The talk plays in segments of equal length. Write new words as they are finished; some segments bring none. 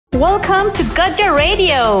Welcome to Gotcha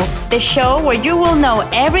Radio, the show where you will know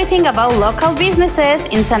everything about local businesses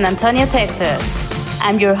in San Antonio, Texas.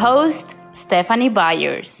 I'm your host, Stephanie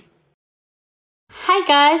Byers. Hi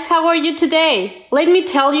guys, how are you today? Let me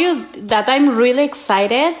tell you that I'm really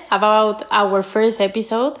excited about our first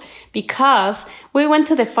episode because we went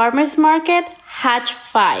to the farmers market Hatch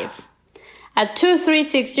 5 at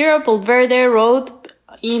 2360 Bulverde Road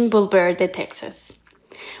in Bulverde, Texas,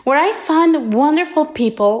 where I found wonderful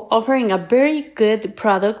people offering a very good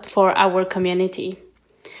product for our community.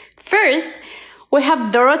 First, we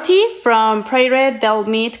have Dorothy from Prairie del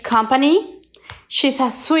Meat Company. She's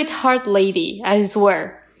a sweetheart lady, I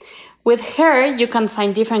swear. With her, you can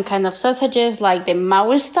find different kinds of sausages like the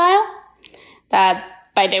Maui style. That,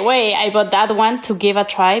 by the way, I bought that one to give a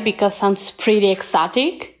try because it sounds pretty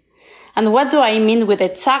exotic. And what do I mean with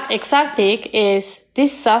exotic is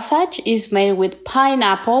this sausage is made with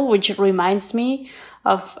pineapple, which reminds me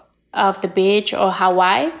of the beach or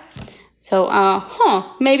Hawaii. So,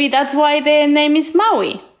 maybe that's why the name is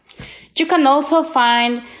Maui. You can also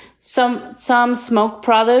find some smoked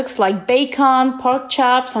products like bacon, pork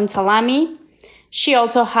chops, and salami. She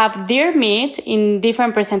also have deer meat in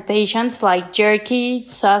different presentations like jerky,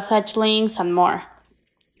 sausage links, and more.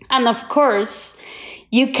 And of course,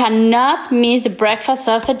 you cannot miss the breakfast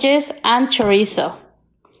sausages and chorizo.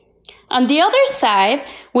 On the other side,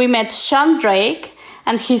 we met Sean Drake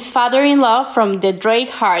and his father-in-law from the Drake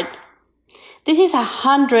Heart. This is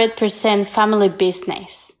 100% family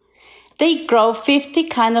business. They grow 50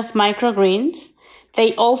 kinds of microgreens.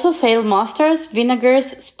 They also sell mustards,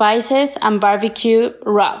 vinegars, spices, and barbecue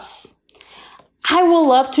rubs. I would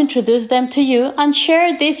love to introduce them to you and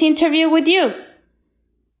share this interview with you.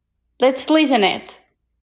 Let's listen it.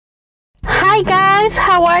 Hi guys,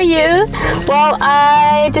 how are you? Well,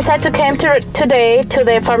 I decided to come today to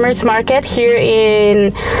the farmers market here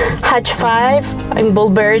in Hatch 5 in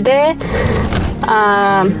Bulverde.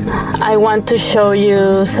 I want to show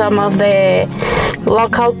you some of the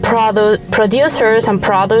local producers and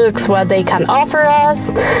products, what they can offer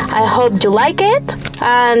us. I hope you like it,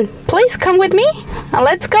 and please come with me and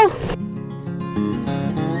let's go.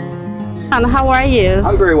 And how are you?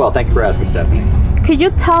 I'm very well, thank you for asking, Stephanie. Could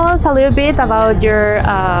you tell us a little bit about your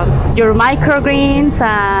microgreens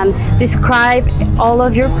and describe all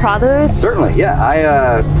of your products? Certainly,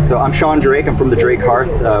 yeah. So I'm Sean Drake. I'm from the Drake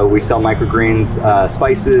Heart. We sell microgreens,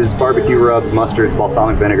 spices, barbecue rubs, mustards,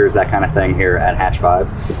 balsamic vinegars, that kind of thing here at Hatch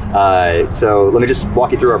 5. So let me just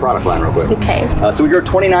walk you through our product line real quick. Okay. So we grow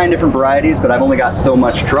 29 different varieties, but I've only got so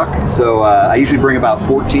much truck. So I usually bring about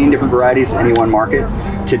 14 different varieties to any one market.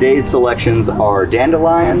 Today's selections are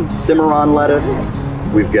dandelion, cimarron lettuce.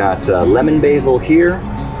 We've got lemon basil here,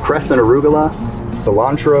 cress and arugula,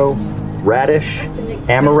 cilantro, radish,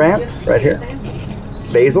 amaranth right here,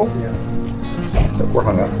 basil. We're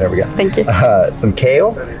hung up. There we go. Thank you. Some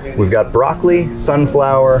kale. We've got broccoli,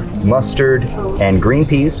 sunflower, mustard, and green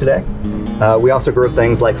peas today. We also grow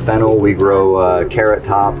things like fennel. We grow carrot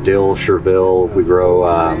top, dill, chervil. We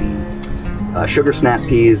grow sugar snap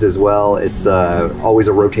peas as well. It's always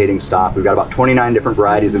a rotating stock. We've got about 29 different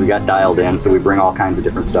varieties that we got dialed in, so we bring all kinds of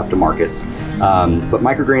different stuff to markets. But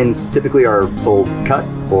microgreens typically are sold cut,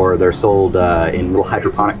 or they're sold in little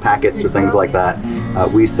hydroponic packets or things like that.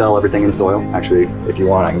 We sell everything in soil. Actually, if you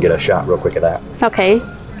want, I can get a shot real quick of that. Okay.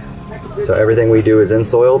 So everything we do is in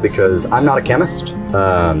soil because I'm not a chemist,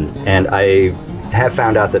 and I have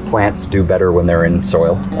found out that plants do better when they're in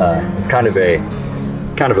soil. It's kind of a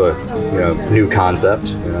new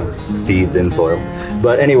concept, seeds in soil.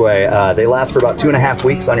 But anyway, they last for about 2.5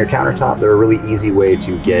 weeks on your countertop. They're a really easy way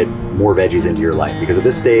to get more veggies into your life because at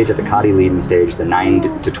this stage, at the cotyledon stage, the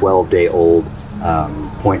 9 to 12 day old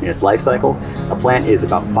point in its life cycle, a plant is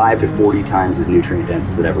about 5 to 40 times as nutrient dense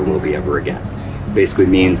as it ever will be ever again. Basically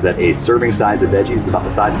means that a serving size of veggies is about the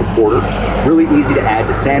size of a quarter. Really easy to add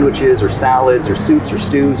to sandwiches or salads or soups or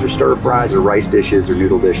stews or stir fries or rice dishes or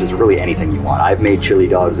noodle dishes or really anything you want. I've made chili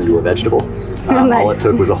dogs into a vegetable. Nice. All it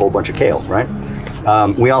took was a whole bunch of kale, right?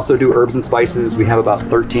 We also do herbs and spices. We have about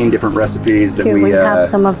 13 different recipes that Here we have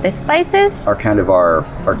some of the spices. Are kind of our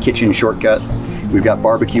kitchen shortcuts. We've got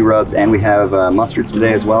barbecue rubs and we have mustards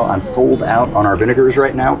today as well. I'm sold out on our vinegars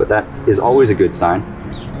right now, but that is always a good sign.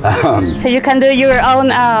 So you can do your own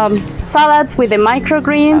salads with the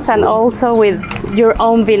microgreens. Absolutely. And also with your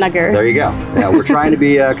own vinegar. There you go. Yeah, we're trying to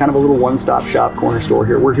be kind of a little one-stop shop corner store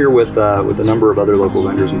here. We're here with a number of other local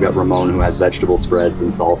vendors. We've got Ramon, who has vegetable spreads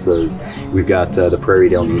and salsas. We've got the Prairie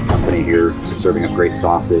del Meat Company here serving up great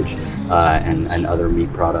sausage and other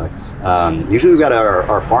meat products. Usually we've got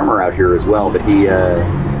our farmer out here as well, but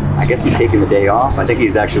I guess he's taking the day off. I think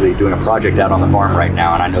he's actually doing a project out on the farm right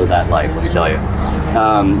now, and I know that life, let me tell you.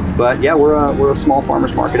 But yeah, we're a small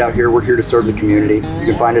farmers market out here. We're here to serve the community. You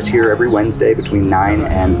can find us here every Wednesday between 9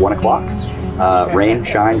 and 1 o'clock. Rain,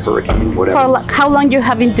 shine, hurricane, whatever. For how long you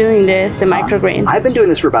have been doing this, the microgreens? I've been doing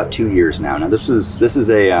this for about 2 years now. Now this is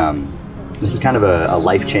kind of a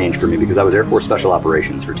life change for me because I was Air Force Special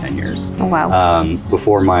Operations for 10 years. Oh, wow.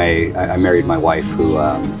 Before I married my wife, who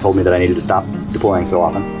told me that I needed to stop deploying so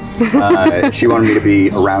often. She wanted me to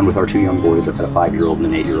be around with our 2 young boys. I've got a 5-year-old and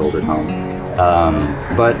an 8-year-old at home.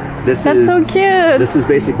 But that's so cute. This is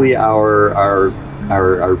basically our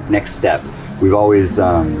next step. We've always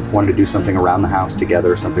wanted to do something around the house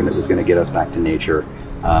together, something that was going to get us back to nature,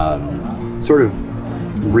 sort of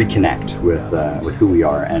reconnect with who we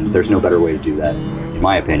are. And there's no better way to do that, in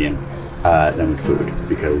my opinion, than with food.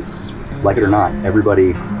 Because, like it or not,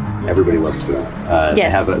 everybody loves food.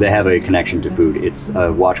 Yes. They have a connection to food. It's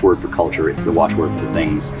a watchword for culture. It's the watchword for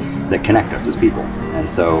things that connect us as people. And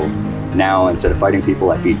so now, instead of fighting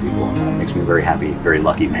people, I feed people. And that makes me a very happy, very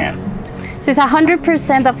lucky man. So it's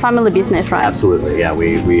 100% a family business, right? Absolutely, yeah.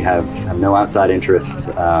 We have no outside interests.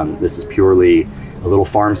 This is purely a little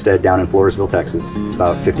farmstead down in Floresville, Texas. It's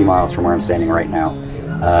about 50 miles from where I'm standing right now.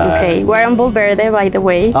 Okay, we're in Bulverde, by the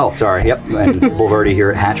way. Oh, sorry, yep. And Bulverde here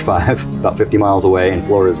at Hatch 5, about 50 miles away, and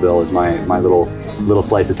Floresville is my little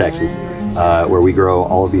slice of Texas, where we grow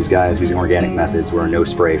all of these guys using organic methods. We're a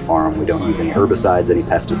no-spray farm. We don't use any herbicides, any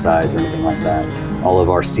pesticides, or anything like that. All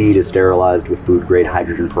of our seed is sterilized with food-grade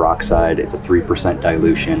hydrogen peroxide. It's a 3%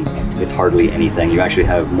 dilution. It's hardly anything. You actually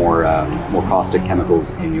have more caustic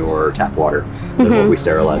chemicals in your tap water than what we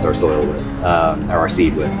sterilize our soil with, or our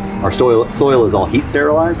seed with. Our soil is all heat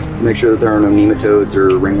sterilized to make sure that there are no nematodes or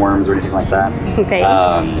ringworms or anything like that. Okay.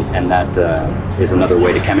 And that is another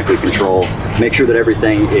way to chemically control, make sure that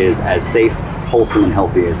everything is as safe, wholesome, and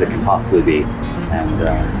healthy as it can possibly be. And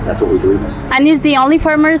that's what we believe in. And is the only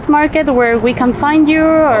farmers market where we can find you,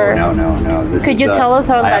 or? Oh, no. Could you tell us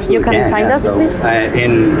how that you can find us, please?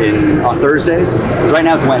 On Thursdays, because right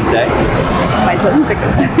now it's Wednesday.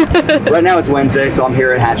 Right now it's Wednesday, so I'm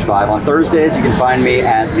here at Hatch 5. On Thursdays, you can find me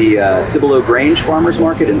at the Cibolo Grange Farmers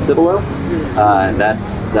Market in Cibolo.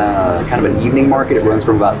 That's kind of an evening market. It runs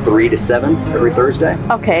from about 3 to 7 every Thursday.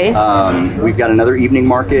 Okay. We've got another evening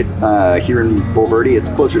market here in Bulverde. It's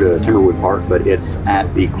closer to Timberwood Park, but it's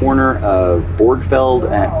at the corner of Bordfeld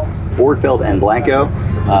and Blanco.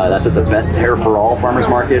 That's at the Betts Hair for All Farmers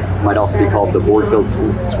Market. Might also be called the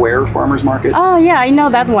Bordfeld Square Farmers Market. Oh yeah, I know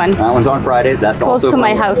that one. That one's on Fridays. That's close also to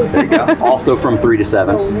my house. There you go. Also from 3 to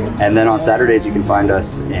 7. And then on Saturdays you can find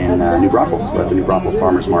us in New Braunfels. We're at the New Braunfels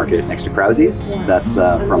Farmers Market next to Krause's. That's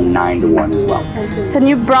from 9 to 1 as well. So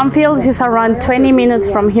New Braunfels is around 20 minutes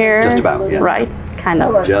from here. Just about, yes. Right. Kind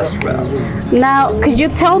of. Just about. Now, could you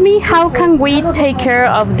tell me how can we take care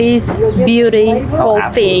of these beautiful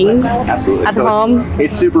things at home?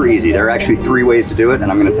 It's super easy. There are actually 3 ways to do it,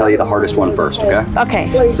 and I'm going to tell you the hardest one first, okay?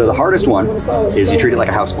 Okay. So the hardest one is you treat it like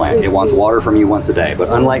a houseplant. It wants water from you once a day. But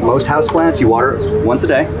unlike most houseplants, you water it once a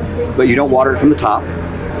day, but you don't water it from the top.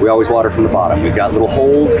 We always water from the bottom. We've got little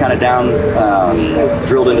holes kind of down,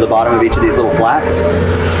 drilled into the bottom of each of these little flats.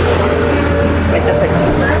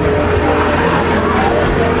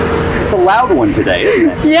 It's a loud one today, isn't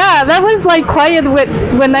it? Yeah, that was like quiet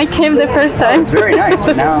when I came the first time. It's very nice,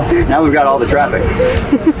 but now we've got all the traffic.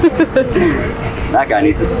 That guy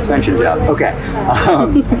needs a suspension job. Okay,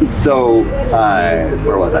 so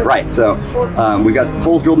where was I? Right, so we've got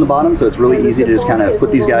holes drilled in the bottom, so it's really easy to just kind of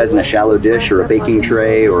put these guys in a shallow dish or a baking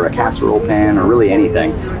tray or a casserole pan or really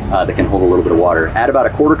anything that can hold a little bit of water. Add about a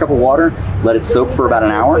 1/4 cup of water, let it soak for about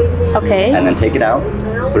an hour. Okay. And then take it out,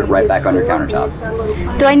 put it right back on your countertop.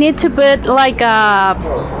 Do I need to put like a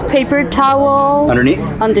paper towel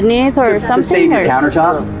underneath or something? To save your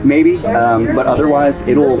countertop, maybe, but otherwise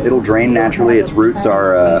it'll drain naturally. Its roots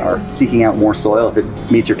are seeking out more soil. If it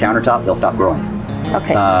meets your countertop, they'll stop growing.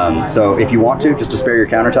 Okay. So if you want to, just to spare your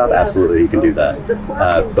countertop, absolutely you can do that,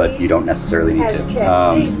 but you don't necessarily need to.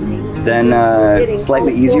 Then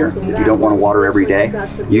slightly easier, if you don't want to water every day,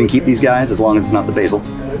 you can keep these guys as long as it's not the basil.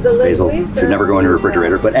 Basil should never go in a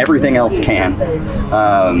refrigerator, but everything else can.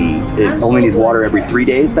 It only needs water every 3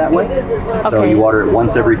 days that way. So you water it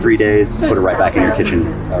once every 3 days, put it right back in your kitchen,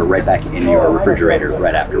 or right back in your refrigerator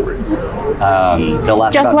right afterwards. They'll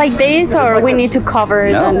last just like this, or like we need to cover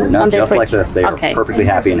it? No, just like this. They are perfectly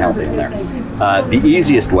happy and healthy in there. The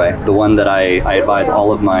easiest way, the one that I advise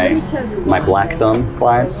all of my black thumb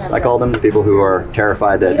clients, I call call them, people who are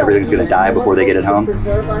terrified that everything's going to die before they get it home.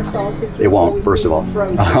 It won't, first of all.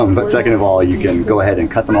 But second of all, you can go ahead and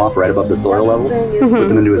cut them off right above the soil level, put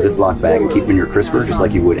them into a Ziploc bag and keep them in your crisper just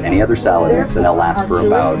like you would any other salad mix, and they'll last for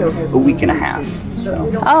about a week and a half.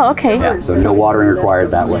 So, oh, okay. Yeah, so no watering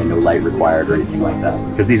required that way, no light required or anything like that.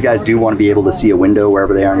 Because these guys do want to be able to see a window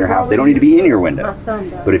wherever they are in your house. They don't need to be in your window.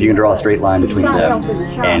 But if you can draw a straight line between them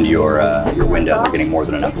and your window, they're getting more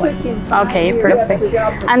than enough light. Okay, perfect.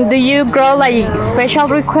 And do you grow like special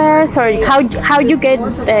requests, or how you get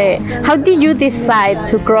how did you decide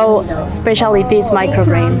to grow especially these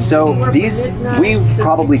microgreens? So we've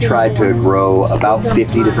probably tried to grow about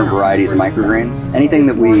 50 different varieties of microgreens. Anything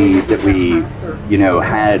that we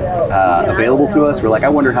had available to us, we're like, I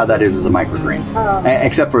wonder how that is as a microgreen.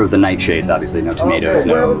 Except for the nightshades, obviously, no tomatoes,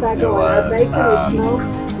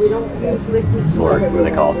 what do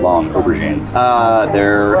they call it? Long aubergines.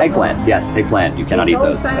 They're eggplant. Yes, eggplant. You cannot eat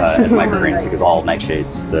those as microgreens because all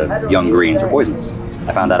nightshades, the young greens, are poisonous.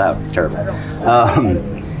 I found that out. It's terrible.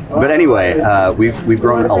 But anyway, we've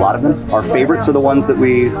grown a lot of them. Our favorites are the ones that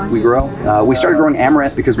we grow. We started growing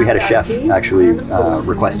amaranth because we had a chef actually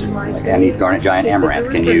requested, like, I need garnet giant amaranth.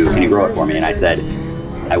 Can you grow it for me? And I said,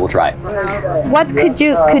 I will try. What could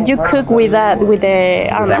you cook with that? With the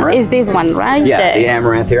amaranth? Is this one, right? Yeah, the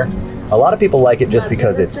amaranth here. A lot of people like it just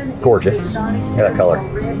because it's gorgeous. Look at that color.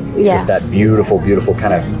 Yeah. Just that beautiful, beautiful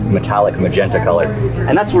kind of metallic magenta color.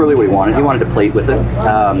 And that's really what he wanted. He wanted to plate with it.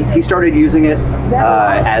 He started using it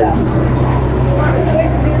as...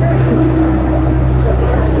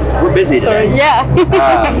 We're busy today. Yeah.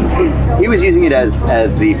 He was using it as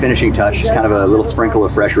the finishing touch, just kind of a little sprinkle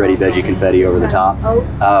of fresh, ready veggie confetti over the top.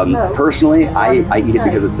 Personally, I eat it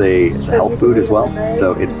because it's a health food as well.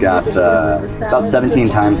 So it's got about 17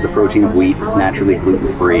 times the protein of wheat. It's naturally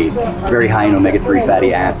gluten-free. It's very high in omega-3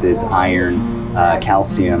 fatty acids, iron,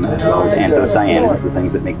 calcium, as well as anthocyanins, the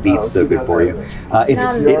things that make beets so good for you.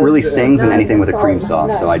 It really sings in anything with a cream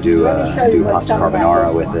sauce. So I do pasta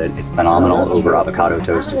carbonara with it. It's phenomenal over avocado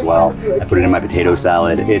toast as well. I put it in my potato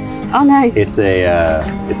salad. It's nice. It's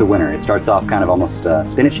a winner. It starts off kind of almost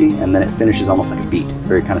spinachy, and then it finishes almost like a beet. It's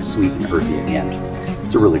very kind of sweet and earthy at the end.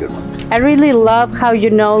 It's a really good one. I really love how you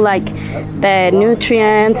know like the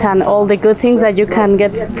nutrients and all the good things that you can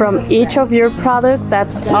get from each of your products.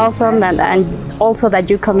 That's awesome, and also that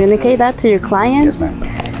you communicate that to your clients. Yes,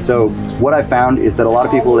 ma'am. So what I found is that a lot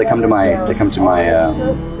of people, they come to my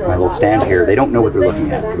my little stand here, they don't know what they're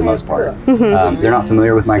looking at for the most part. They're not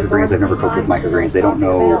familiar with microgreens. They've never cooked with microgreens. They don't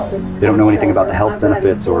know anything about the health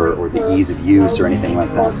benefits or the ease of use or anything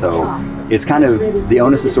like that. So it's kind of, the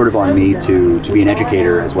onus is sort of on me to be an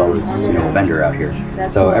educator as well as a vendor out here.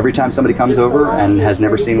 So every time somebody comes over and has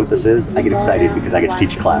never seen what this is, I get excited because I get to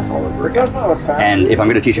teach a class all over again. And if I'm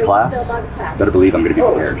going to teach a class, better believe I'm going to be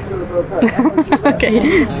prepared.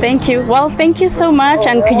 Okay, thank you. Well, thank you so much.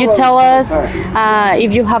 And could you tell us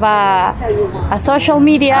if you have a social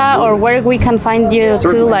media Absolutely. Or where we can find you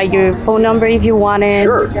Certainly. too, like your phone number if you want it?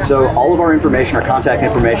 Sure. So all of our information, our contact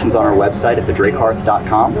information is on our website at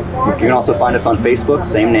thedrakehearth.com. You can also find us on Facebook,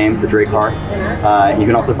 same name, The Drake Hearth. You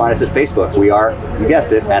can also find us at Facebook. We are, you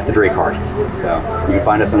guessed it, at The Drake Hearth. So you can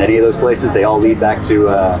find us on any of those places. They all lead back to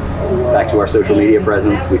our social media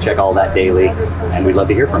presence. We check all that daily, and we'd love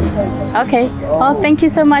to hear from you. Okay. Well, thank you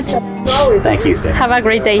so much. Thank you, Steve. Have a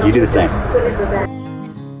great day. You do the same.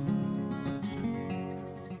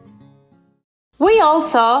 We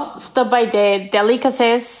also stop by the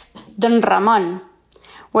Delicacies Don Ramon,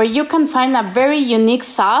 where you can find a very unique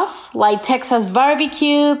sauce like Texas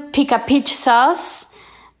barbecue, pick a peach sauce.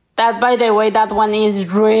 That, by the way, that one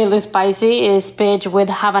is really spicy. It's peach with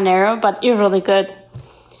habanero, but it's really good.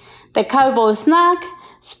 The cowboy snack,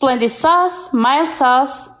 splendid sauce, mild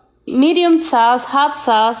sauce, medium sauce, hot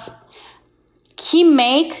sauce. He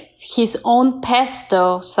makes his own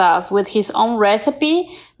pesto sauce with his own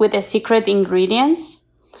recipe with the secret ingredients: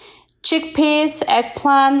 chickpeas,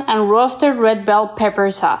 eggplant, and roasted red bell pepper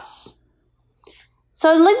sauce.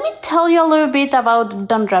 So let me tell you a little bit about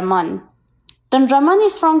Don Ramon. Don Ramon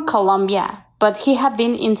is from Colombia, but he had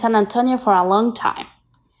been in San Antonio for a long time.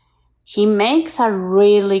 He makes a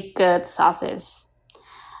really good sauces.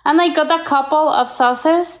 And I got a couple of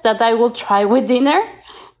sauces that I will try with dinner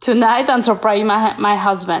tonight and surprise my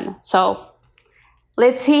husband. So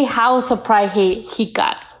let's see how surprised he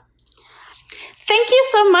got. Thank you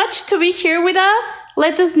so much to be here with us.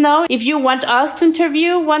 Let us know if you want us to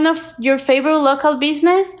interview one of your favorite local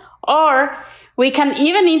business, or we can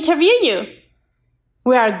even interview you.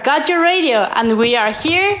 We are Got Your Radio, and we are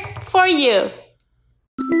here for you.